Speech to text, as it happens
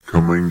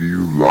Coming to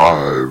you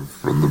live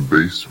from the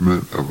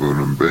basement of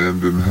an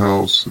abandoned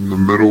house in the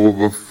middle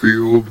of a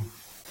field,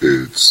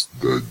 it's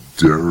the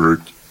Derek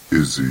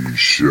Izzy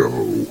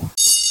Show.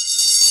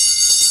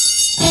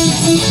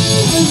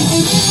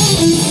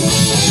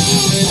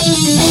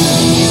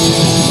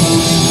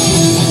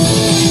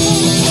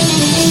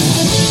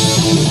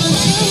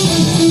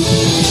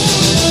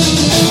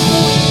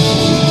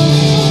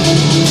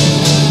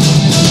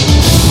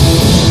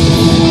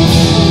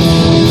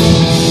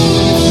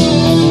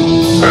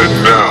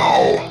 And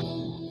now,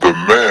 the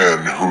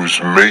man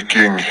who's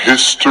making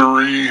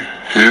history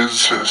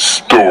his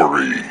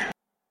story,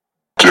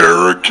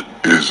 Derek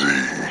Izzy.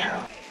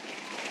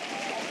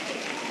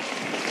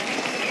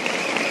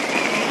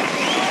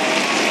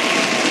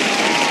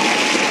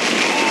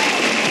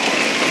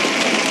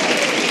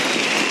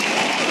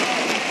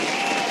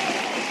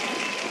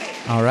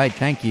 All right,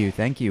 thank you.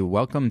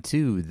 Welcome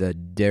to the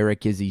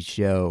Derek Izzy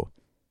Show.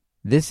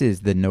 This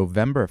is the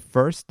November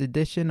 1st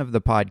edition of the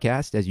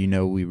podcast. As you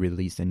know, we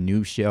release a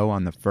new show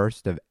on the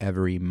 1st of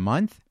every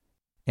month.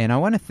 And I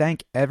want to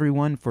thank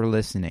everyone for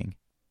listening.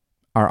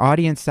 Our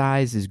audience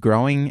size is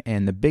growing,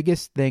 and the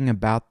biggest thing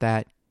about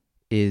that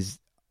is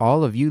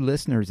all of you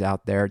listeners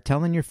out there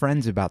telling your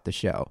friends about the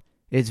show.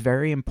 It's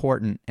very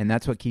important, and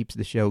that's what keeps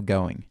the show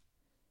going.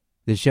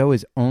 The show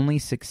is only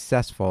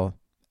successful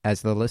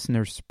as the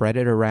listeners spread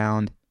it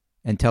around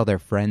and tell their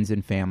friends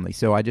and family.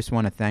 So I just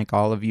want to thank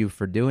all of you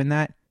for doing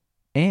that.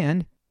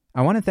 And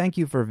I want to thank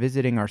you for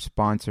visiting our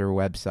sponsor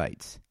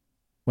websites.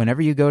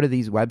 Whenever you go to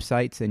these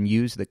websites and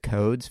use the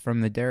codes from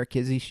the Derek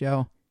Izzy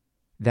Show,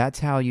 that's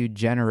how you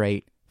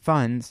generate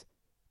funds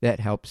that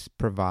helps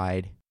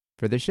provide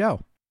for the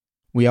show.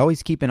 We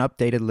always keep an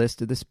updated list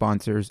of the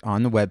sponsors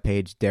on the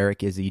webpage,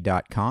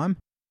 derekizzy.com.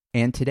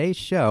 And today's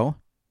show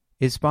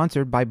is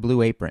sponsored by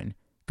Blue Apron.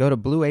 Go to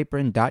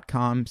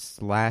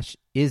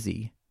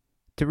blueapron.com/Izzy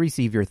to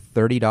receive your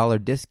 $30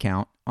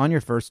 discount on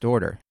your first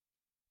order.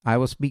 I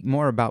will speak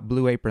more about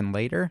Blue Apron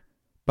later,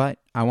 but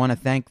I want to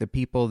thank the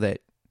people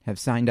that have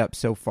signed up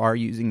so far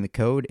using the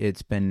code.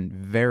 It's been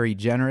very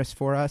generous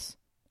for us,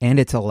 and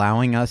it's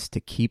allowing us to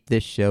keep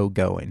this show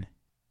going.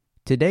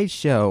 Today's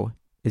show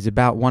is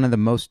about one of the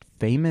most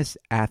famous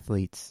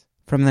athletes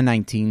from the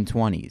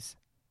 1920s.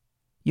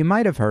 You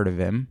might have heard of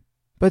him,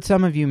 but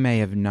some of you may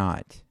have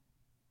not.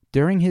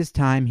 During his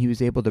time, he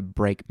was able to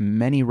break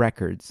many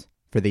records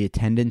for the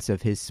attendance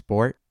of his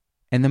sport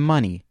and the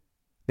money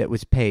that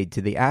was paid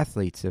to the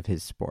athletes of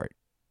his sport.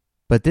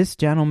 But this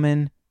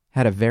gentleman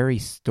had a very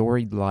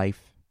storied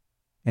life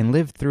and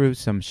lived through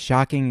some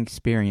shocking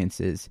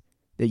experiences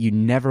that you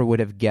never would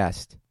have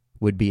guessed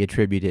would be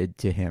attributed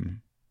to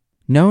him.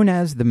 Known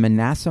as the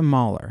Manasseh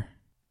Mauler,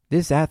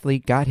 this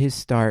athlete got his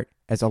start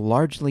as a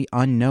largely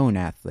unknown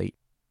athlete.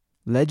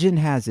 Legend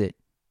has it,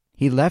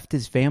 he left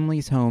his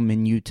family's home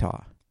in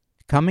Utah.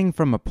 Coming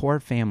from a poor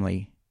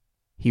family,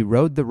 he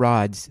rode the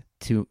rods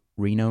to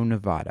Reno,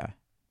 Nevada.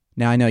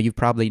 Now, I know you've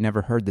probably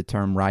never heard the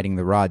term riding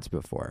the rods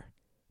before,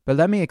 but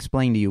let me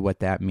explain to you what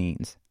that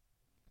means.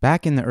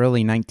 Back in the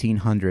early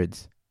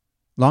 1900s,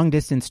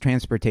 long-distance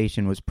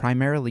transportation was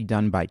primarily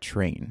done by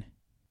train.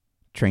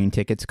 Train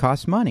tickets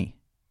cost money.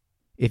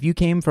 If you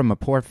came from a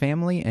poor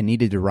family and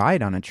needed to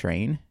ride on a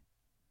train,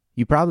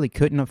 you probably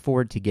couldn't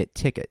afford to get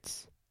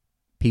tickets.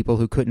 People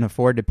who couldn't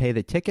afford to pay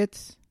the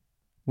tickets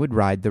would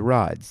ride the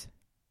rods.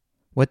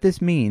 What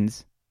this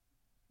means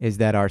is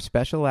that our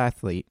special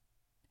athlete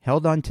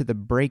held onto the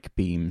brake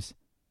beams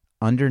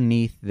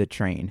underneath the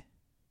train.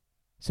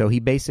 So he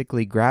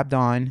basically grabbed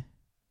on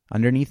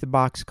underneath the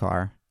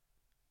boxcar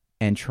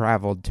and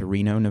traveled to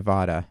Reno,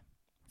 Nevada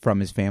from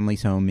his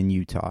family's home in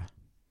Utah.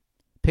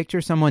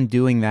 Picture someone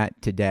doing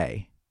that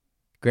today.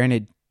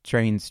 Granted,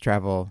 trains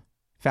travel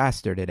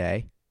faster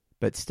today,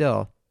 but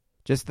still,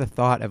 just the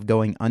thought of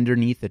going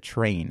underneath a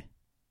train,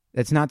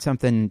 that's not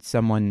something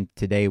someone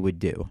today would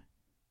do.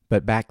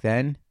 But back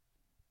then,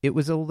 it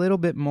was a little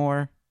bit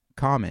more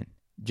common.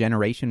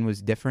 Generation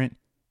was different.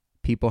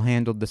 People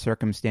handled the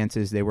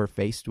circumstances they were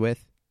faced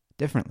with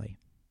differently.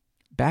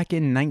 Back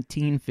in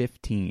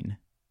 1915,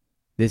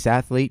 this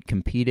athlete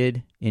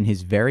competed in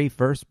his very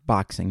first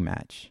boxing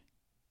match.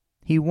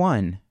 He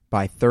won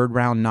by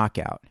third-round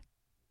knockout.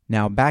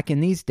 Now, back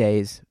in these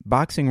days,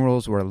 boxing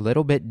rules were a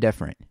little bit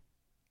different.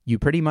 You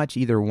pretty much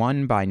either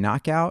won by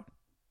knockout,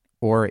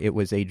 or it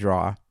was a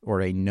draw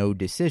or a no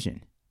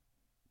decision.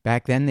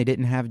 Back then, they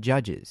didn't have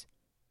judges.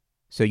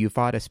 So you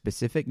fought a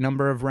specific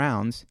number of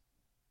rounds,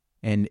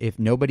 and if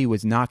nobody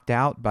was knocked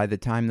out by the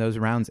time those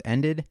rounds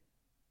ended,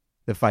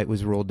 the fight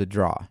was ruled a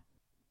draw.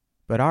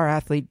 But our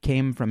athlete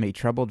came from a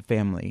troubled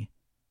family.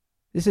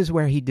 This is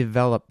where he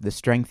developed the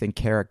strength and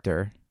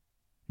character.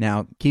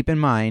 Now, keep in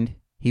mind,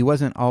 he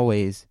wasn't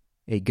always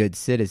a good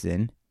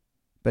citizen,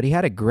 but he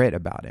had a grit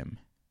about him.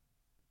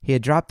 He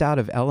had dropped out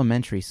of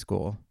elementary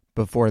school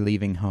before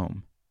leaving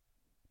home.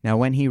 Now,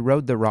 when he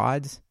rode the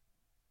rods,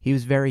 he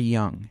was very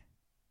young.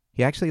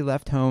 He actually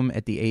left home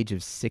at the age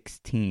of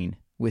 16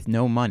 with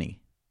no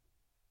money.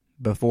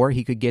 Before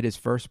he could get his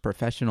first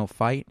professional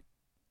fight,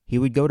 he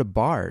would go to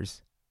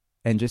bars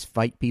and just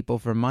fight people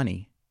for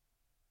money.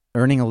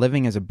 Earning a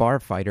living as a bar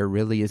fighter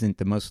really isn't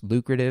the most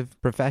lucrative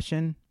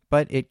profession,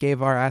 but it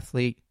gave our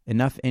athlete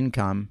enough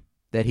income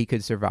that he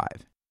could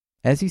survive.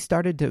 As he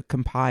started to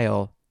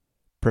compile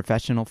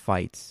professional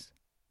fights,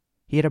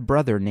 he had a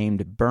brother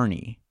named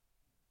Bernie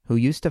who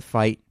used to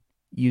fight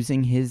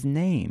using his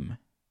name.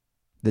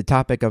 The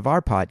topic of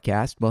our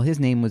podcast, well, his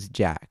name was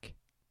Jack.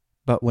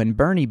 But when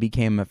Bernie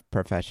became a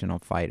professional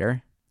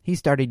fighter, he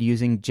started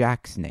using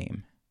Jack's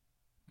name.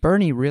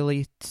 Bernie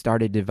really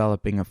started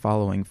developing a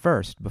following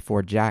first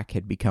before Jack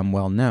had become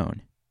well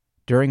known.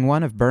 During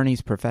one of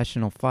Bernie's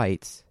professional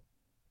fights,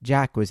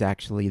 Jack was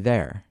actually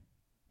there.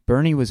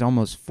 Bernie was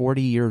almost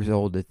 40 years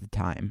old at the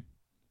time.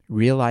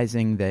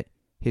 Realizing that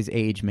his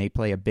age may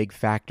play a big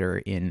factor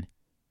in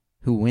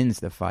who wins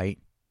the fight,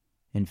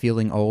 and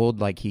feeling old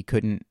like he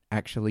couldn't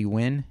actually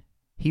win,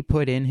 he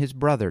put in his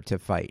brother to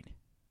fight.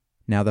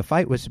 Now the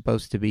fight was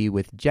supposed to be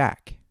with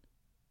Jack,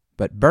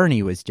 but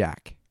Bernie was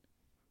Jack.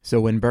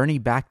 So when Bernie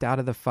backed out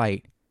of the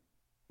fight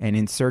and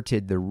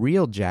inserted the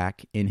real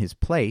Jack in his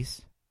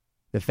place,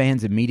 the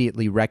fans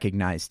immediately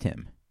recognized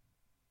him.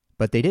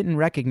 But they didn't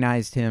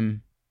recognize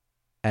him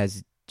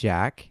as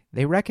Jack.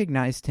 They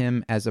recognized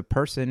him as a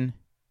person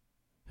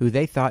who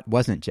they thought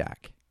wasn't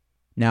Jack.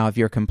 Now, if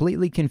you're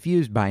completely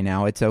confused by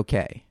now, it's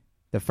okay.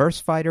 The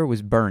first fighter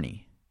was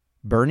Bernie.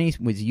 Bernie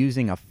was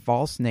using a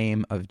false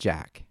name of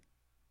Jack.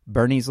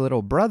 Bernie's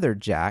little brother,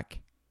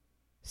 Jack,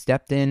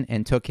 stepped in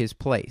and took his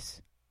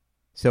place.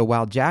 So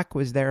while Jack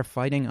was there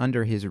fighting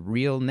under his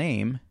real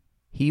name,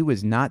 he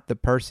was not the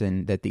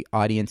person that the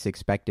audience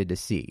expected to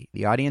see.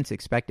 The audience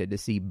expected to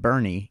see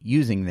Bernie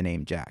using the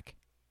name Jack.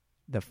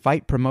 The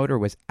fight promoter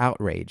was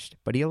outraged,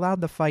 but he allowed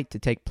the fight to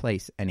take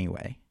place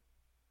anyway.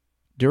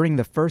 During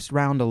the first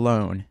round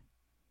alone,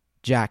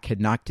 Jack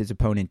had knocked his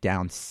opponent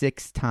down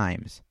 6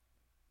 times,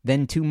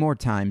 then 2 more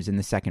times in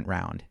the second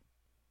round.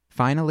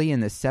 Finally, in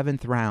the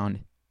 7th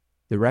round,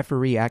 the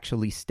referee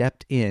actually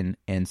stepped in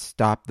and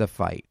stopped the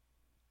fight.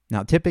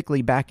 Now,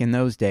 typically back in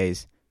those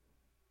days,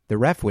 the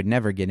ref would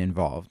never get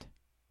involved,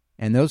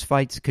 and those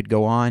fights could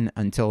go on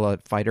until a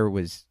fighter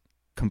was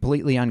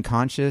completely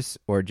unconscious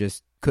or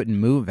just couldn't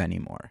move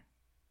anymore.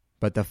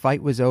 But the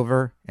fight was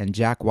over, and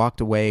Jack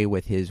walked away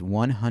with his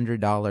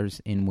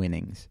 $100 in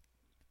winnings.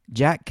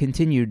 Jack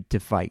continued to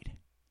fight.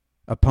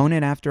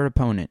 Opponent after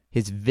opponent,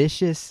 his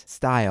vicious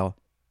style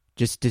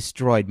just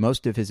destroyed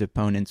most of his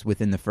opponents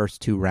within the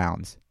first 2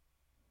 rounds.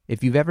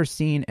 If you've ever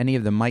seen any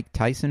of the Mike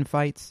Tyson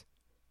fights,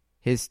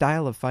 his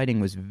style of fighting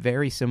was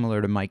very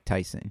similar to Mike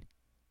Tyson.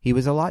 He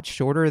was a lot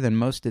shorter than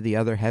most of the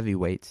other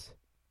heavyweights,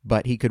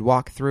 but he could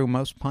walk through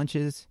most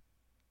punches,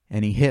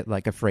 and he hit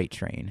like a freight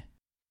train.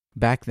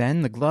 Back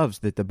then, the gloves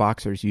that the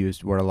boxers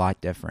used were a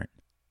lot different.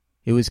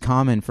 It was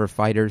common for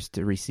fighters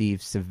to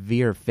receive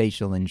severe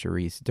facial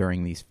injuries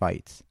during these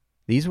fights.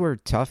 These were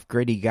tough,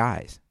 gritty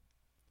guys.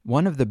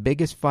 One of the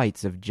biggest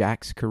fights of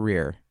Jack's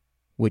career,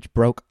 which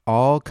broke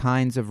all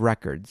kinds of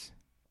records,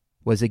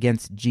 was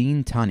against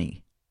Gene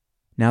Tunney.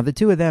 Now, the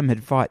two of them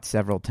had fought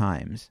several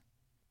times,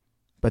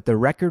 but the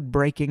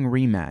record-breaking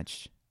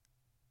rematch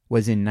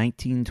was in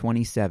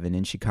 1927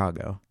 in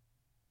Chicago.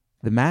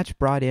 The match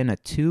brought in a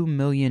 $2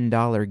 million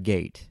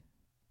gate.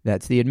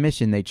 That's the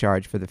admission they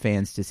charge for the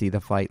fans to see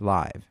the fight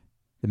live.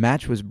 The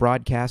match was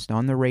broadcast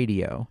on the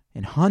radio,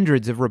 and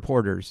hundreds of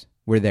reporters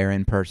were there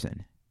in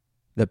person.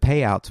 The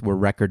payouts were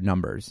record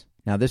numbers.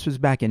 Now, this was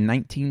back in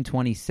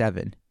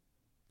 1927.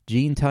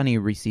 Gene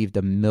Tunney received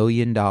 $1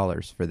 million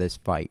for this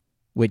fight,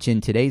 which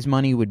in today's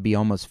money would be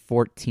almost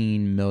 $14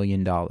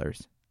 million.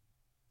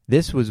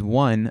 This was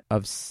one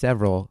of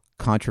several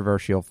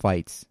controversial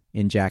fights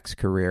in Jack's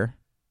career.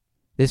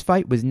 This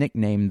fight was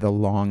nicknamed the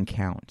Long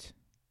Count.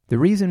 The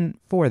reason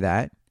for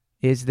that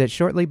is that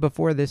shortly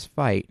before this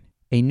fight,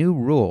 a new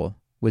rule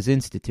was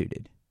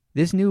instituted.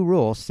 This new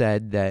rule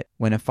said that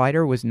when a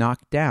fighter was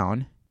knocked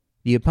down,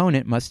 the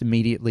opponent must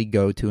immediately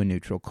go to a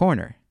neutral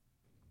corner.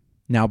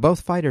 Now,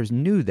 both fighters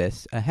knew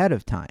this ahead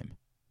of time,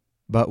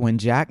 but when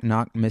Jack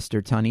knocked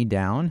Mr. Tunney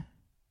down,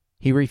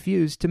 he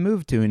refused to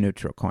move to a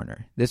neutral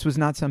corner. This was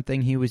not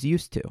something he was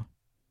used to.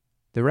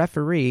 The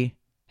referee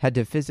had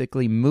to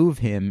physically move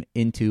him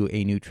into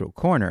a neutral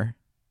corner,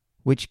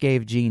 which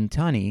gave Gene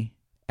Tunney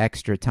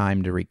extra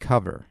time to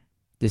recover.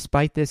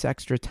 Despite this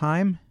extra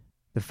time,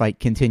 the fight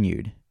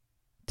continued.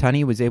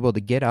 Tunney was able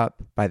to get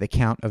up by the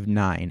count of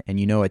 9, and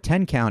you know a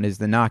 10 count is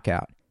the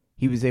knockout.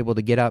 He was able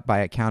to get up by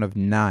a count of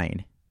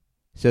 9.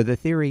 So the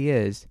theory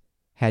is,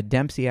 had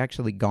Dempsey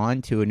actually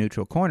gone to a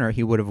neutral corner,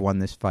 he would have won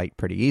this fight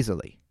pretty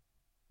easily.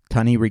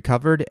 Tunney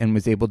recovered and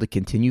was able to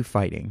continue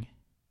fighting.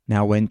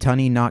 Now, when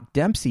Tunney knocked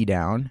Dempsey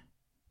down,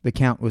 the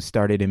count was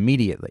started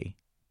immediately.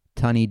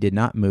 Tunney did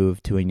not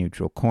move to a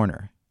neutral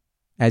corner.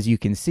 As you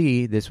can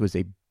see, this was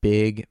a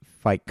big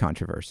fight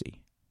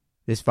controversy.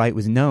 This fight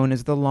was known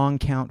as the Long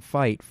Count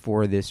fight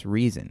for this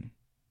reason.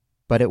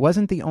 But it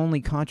wasn't the only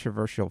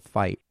controversial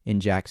fight in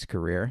Jack's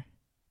career,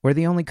 or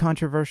the only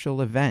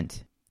controversial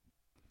event.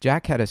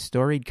 Jack had a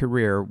storied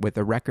career with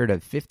a record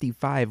of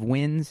 55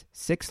 wins,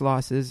 6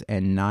 losses,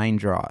 and 9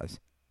 draws.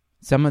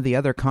 Some of the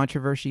other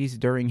controversies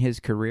during his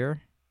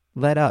career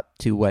led up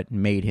to what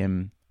made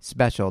him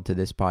special to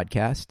this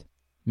podcast.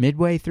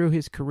 Midway through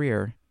his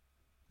career,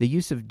 the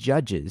use of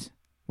judges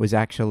was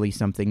actually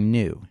something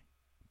new.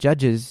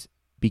 Judges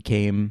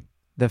became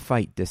the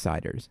fight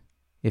deciders.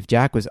 If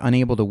Jack was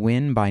unable to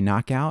win by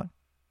knockout,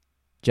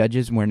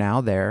 judges were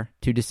now there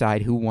to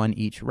decide who won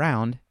each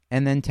round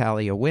and then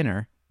tally a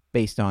winner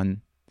based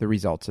on the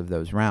results of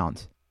those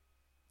rounds.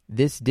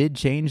 This did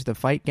change the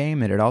fight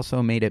game, and it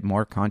also made it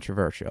more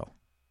controversial.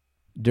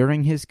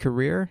 During his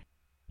career,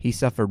 he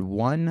suffered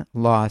one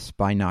loss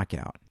by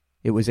knockout.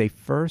 It was a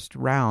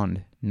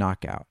first-round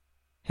knockout.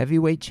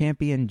 Heavyweight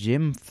champion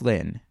Jim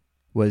Flynn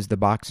was the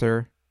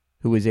boxer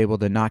who was able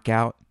to knock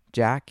out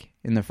Jack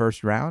in the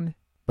first round,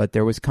 but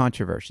there was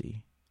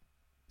controversy.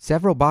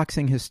 Several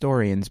boxing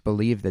historians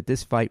believe that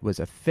this fight was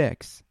a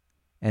fix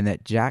and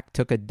that Jack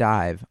took a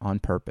dive on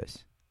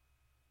purpose.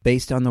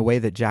 Based on the way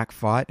that Jack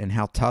fought and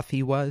how tough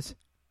he was,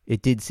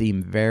 it did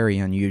seem very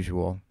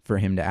unusual for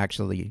him to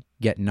actually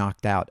get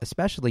knocked out,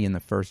 especially in the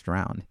first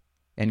round.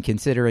 And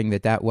considering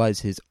that that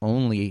was his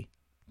only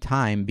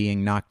time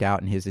being knocked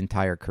out in his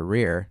entire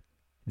career,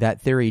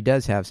 that theory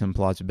does have some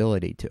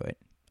plausibility to it.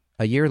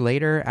 A year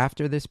later,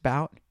 after this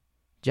bout,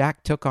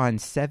 Jack took on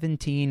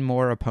 17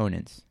 more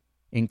opponents,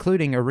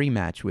 including a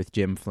rematch with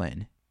Jim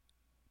Flynn.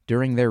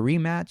 During their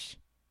rematch,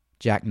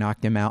 Jack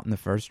knocked him out in the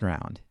first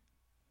round.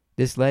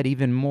 This led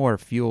even more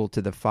fuel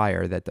to the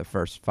fire that the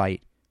first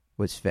fight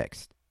was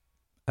fixed.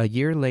 A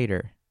year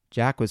later,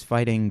 Jack was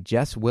fighting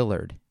Jess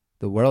Willard,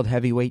 the world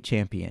heavyweight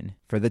champion,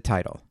 for the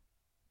title.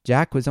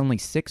 Jack was only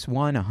 6'1",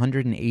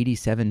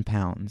 187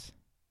 pounds.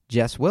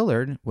 Jess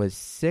Willard was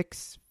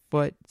 6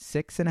 foot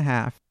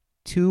 6.5,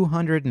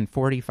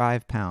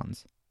 245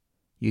 pounds.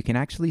 You can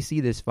actually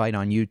see this fight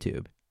on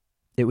YouTube.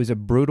 It was a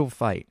brutal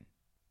fight.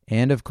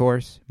 And of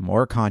course,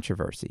 more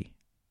controversy.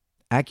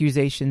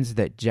 Accusations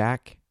that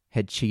Jack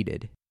had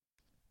cheated.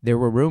 There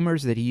were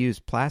rumors that he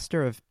used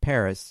plaster of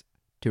Paris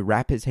to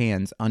wrap his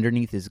hands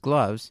underneath his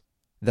gloves,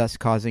 thus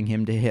causing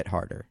him to hit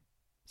harder.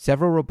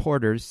 Several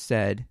reporters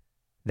said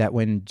that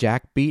when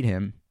Jack beat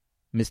him,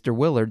 Mr.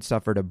 Willard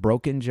suffered a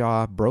broken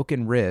jaw,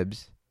 broken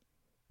ribs,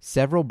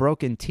 several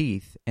broken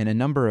teeth, and a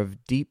number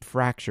of deep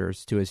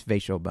fractures to his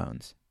facial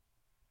bones.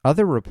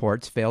 Other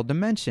reports failed to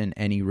mention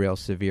any real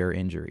severe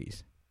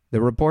injuries.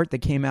 The report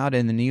that came out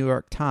in the New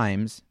York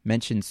Times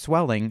mentioned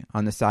swelling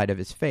on the side of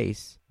his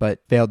face,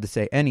 but failed to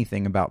say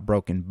anything about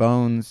broken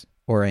bones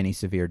or any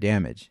severe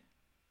damage.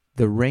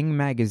 The Ring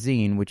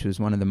magazine, which was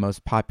one of the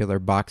most popular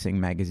boxing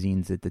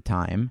magazines at the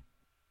time,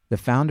 the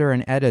founder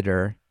and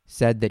editor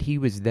said that he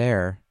was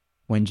there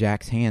when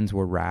Jack's hands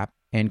were wrapped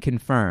and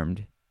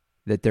confirmed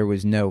that there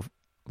was no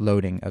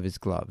loading of his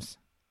gloves.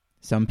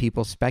 Some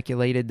people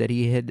speculated that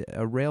he had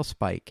a rail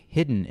spike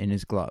hidden in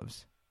his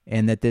gloves,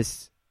 and that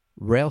this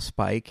rail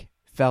spike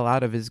fell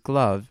out of his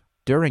glove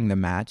during the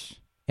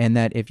match, and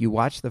that if you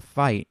watch the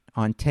fight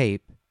on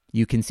tape,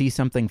 you can see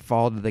something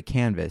fall to the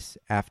canvas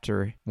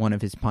after one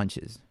of his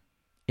punches.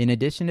 In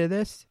addition to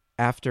this,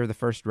 after the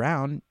first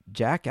round,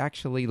 Jack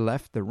actually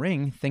left the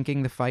ring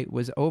thinking the fight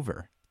was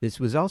over. This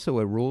was also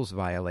a rules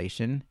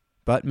violation,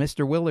 but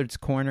Mr. Willard's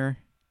corner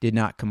did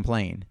not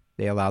complain.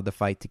 They allowed the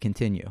fight to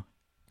continue.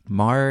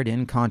 Marred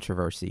in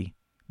controversy,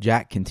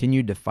 Jack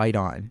continued to fight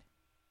on.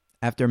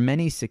 After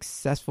many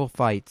successful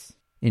fights,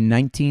 in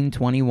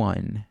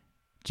 1921,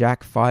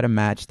 Jack fought a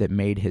match that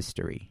made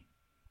history.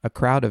 A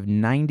crowd of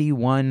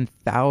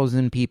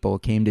 91,000 people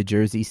came to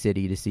Jersey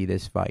City to see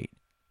this fight.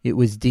 It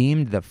was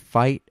deemed the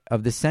fight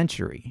of the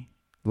century.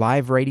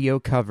 Live radio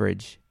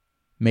coverage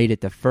made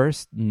it the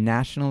first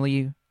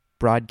nationally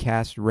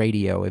broadcast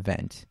radio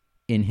event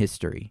in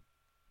history.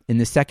 In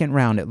the second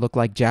round, it looked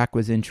like Jack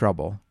was in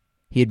trouble.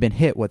 He had been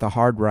hit with a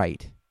hard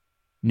right.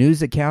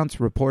 News accounts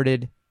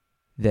reported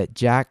that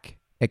Jack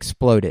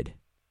exploded.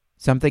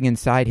 Something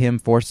inside him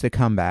forced a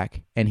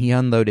comeback, and he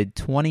unloaded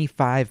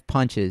 25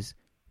 punches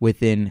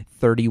within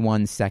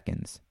 31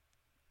 seconds.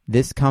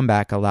 This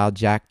comeback allowed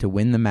Jack to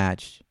win the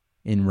match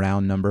in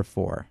round number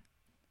 4.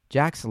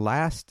 Jack's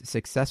last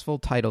successful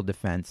title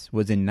defense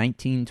was in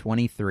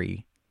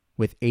 1923,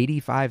 with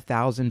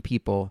 85,000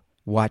 people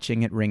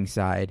watching at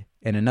ringside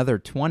and another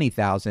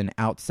 20,000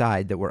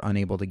 outside that were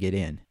unable to get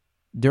in.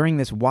 During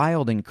this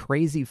wild and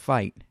crazy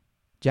fight,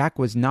 Jack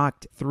was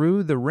knocked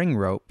through the ring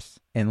ropes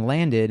and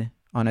landed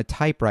on a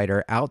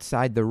typewriter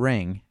outside the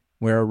ring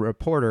where a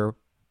reporter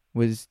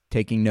was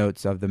taking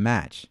notes of the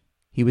match.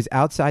 He was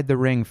outside the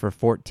ring for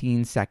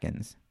 14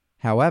 seconds.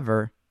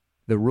 However,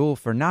 the rule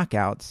for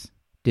knockouts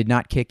did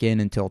not kick in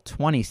until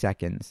 20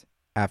 seconds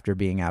after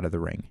being out of the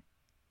ring.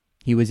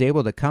 He was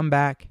able to come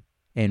back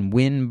and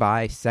win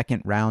by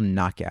second round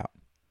knockout.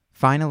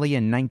 Finally,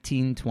 in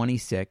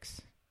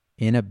 1926,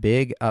 in a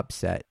big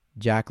upset,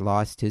 Jack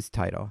lost his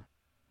title.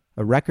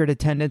 A record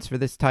attendance for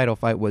this title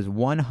fight was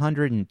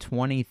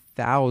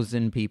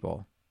 120,000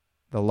 people,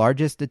 the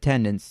largest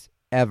attendance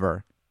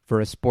ever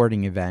for a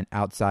sporting event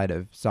outside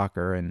of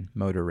soccer and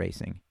motor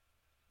racing.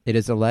 It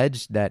is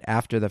alleged that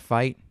after the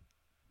fight,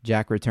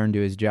 Jack returned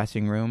to his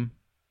dressing room,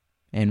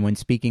 and when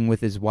speaking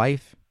with his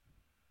wife,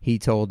 he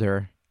told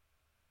her,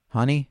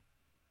 "Honey,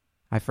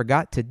 I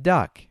forgot to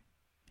duck.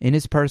 In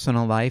his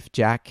personal life,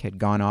 Jack had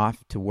gone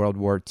off to World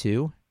War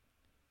II.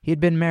 He had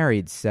been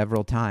married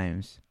several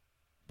times,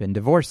 been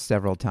divorced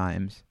several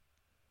times,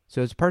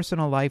 so his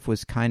personal life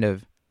was kind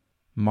of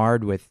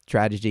marred with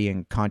tragedy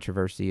and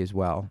controversy as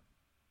well.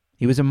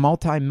 He was a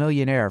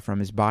multi-millionaire from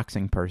his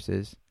boxing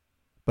purses,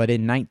 but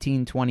in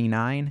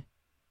 1929,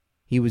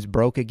 he was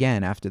broke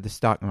again after the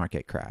stock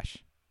market crash.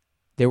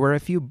 There were a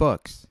few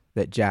books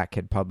that Jack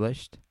had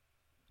published.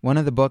 One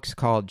of the books,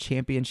 called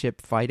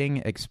Championship Fighting,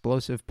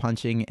 Explosive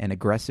Punching, and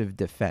Aggressive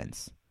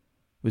Defense,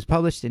 was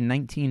published in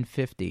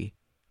 1950,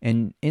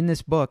 and in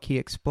this book he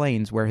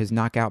explains where his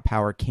knockout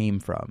power came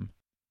from.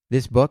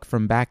 This book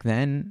from back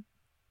then,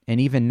 and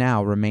even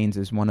now, remains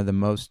as one of the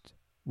most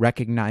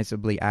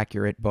recognizably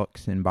accurate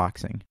books in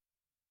boxing.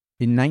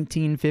 In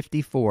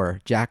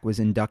 1954, Jack was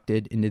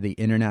inducted into the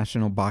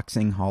International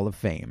Boxing Hall of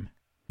Fame.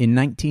 In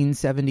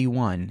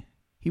 1971,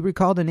 he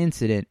recalled an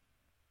incident.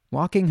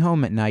 Walking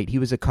home at night, he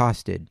was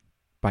accosted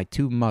by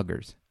two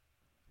muggers.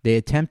 They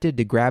attempted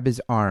to grab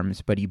his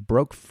arms, but he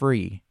broke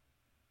free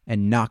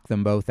and knocked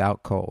them both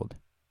out cold.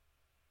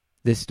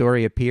 This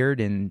story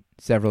appeared in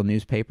several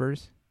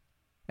newspapers,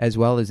 as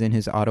well as in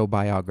his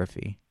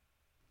autobiography.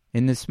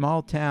 In the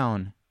small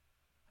town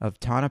of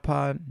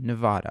Tonopah,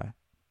 Nevada,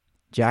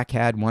 Jack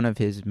had one of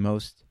his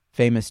most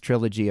famous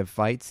trilogy of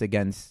fights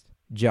against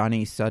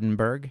Johnny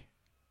Suddenberg.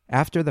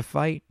 After the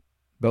fight,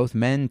 both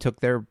men took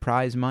their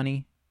prize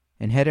money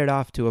and headed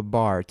off to a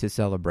bar to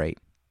celebrate.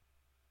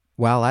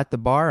 While at the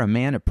bar, a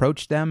man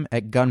approached them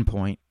at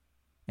gunpoint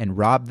and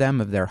robbed them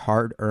of their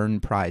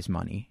hard-earned prize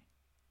money.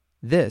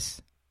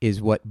 This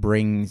is what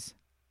brings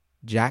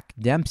Jack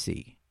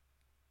Dempsey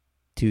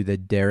to the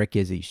Derek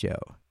Izzy Show.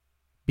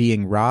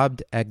 Being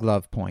robbed at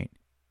glove point.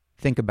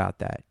 Think about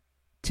that.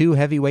 Two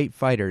heavyweight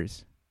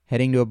fighters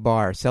heading to a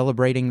bar,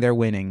 celebrating their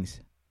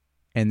winnings,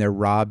 and they're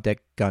robbed at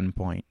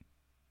gunpoint.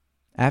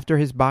 After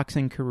his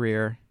boxing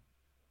career,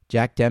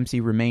 Jack Dempsey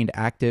remained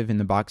active in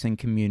the boxing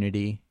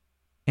community,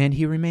 and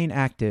he remained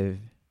active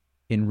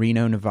in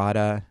Reno,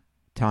 Nevada,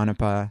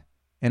 Tonopah,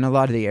 and a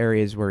lot of the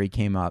areas where he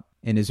came up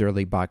in his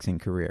early boxing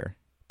career.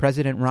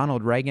 President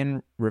Ronald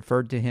Reagan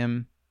referred to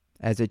him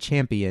as a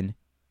champion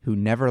who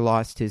never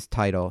lost his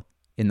title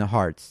in the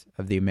hearts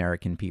of the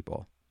American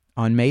people.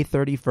 On May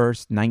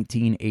 31st,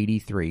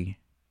 1983,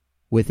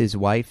 with his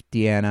wife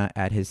Deanna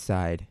at his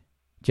side,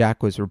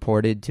 Jack was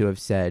reported to have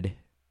said,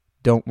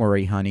 "Don't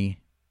worry, honey.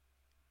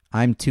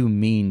 I'm too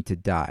mean to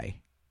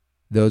die."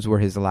 Those were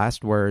his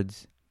last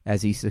words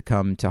as he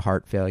succumbed to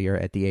heart failure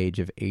at the age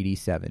of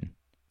 87.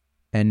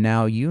 And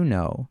now you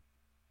know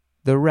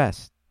the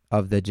rest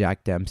of the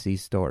Jack Dempsey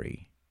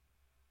story.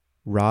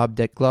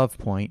 Robbed at Glove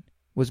Point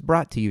was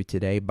brought to you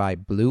today by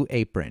Blue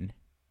Apron.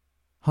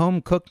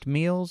 Home-cooked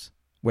meals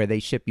where they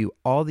ship you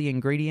all the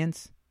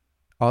ingredients.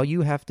 All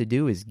you have to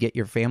do is get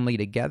your family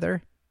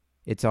together.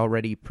 It's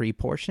already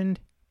pre-portioned,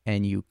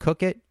 and you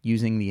cook it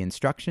using the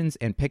instructions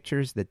and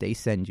pictures that they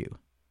send you.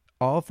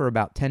 All for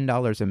about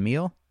 $10 a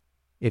meal.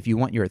 If you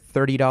want your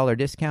 $30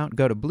 discount,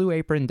 go to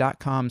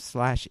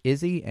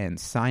blueapron.com/Izzy and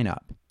sign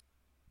up.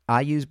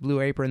 I use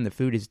Blue Apron. The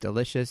food is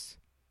delicious.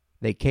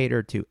 They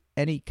cater to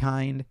any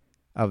kind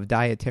of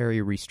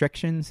dietary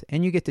restrictions,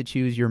 and you get to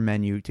choose your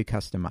menu to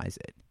customize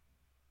it.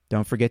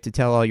 Don't forget to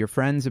tell all your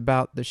friends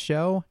about the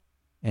show,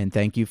 and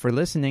thank you for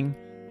listening.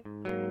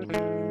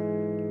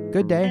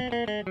 Good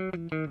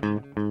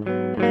day.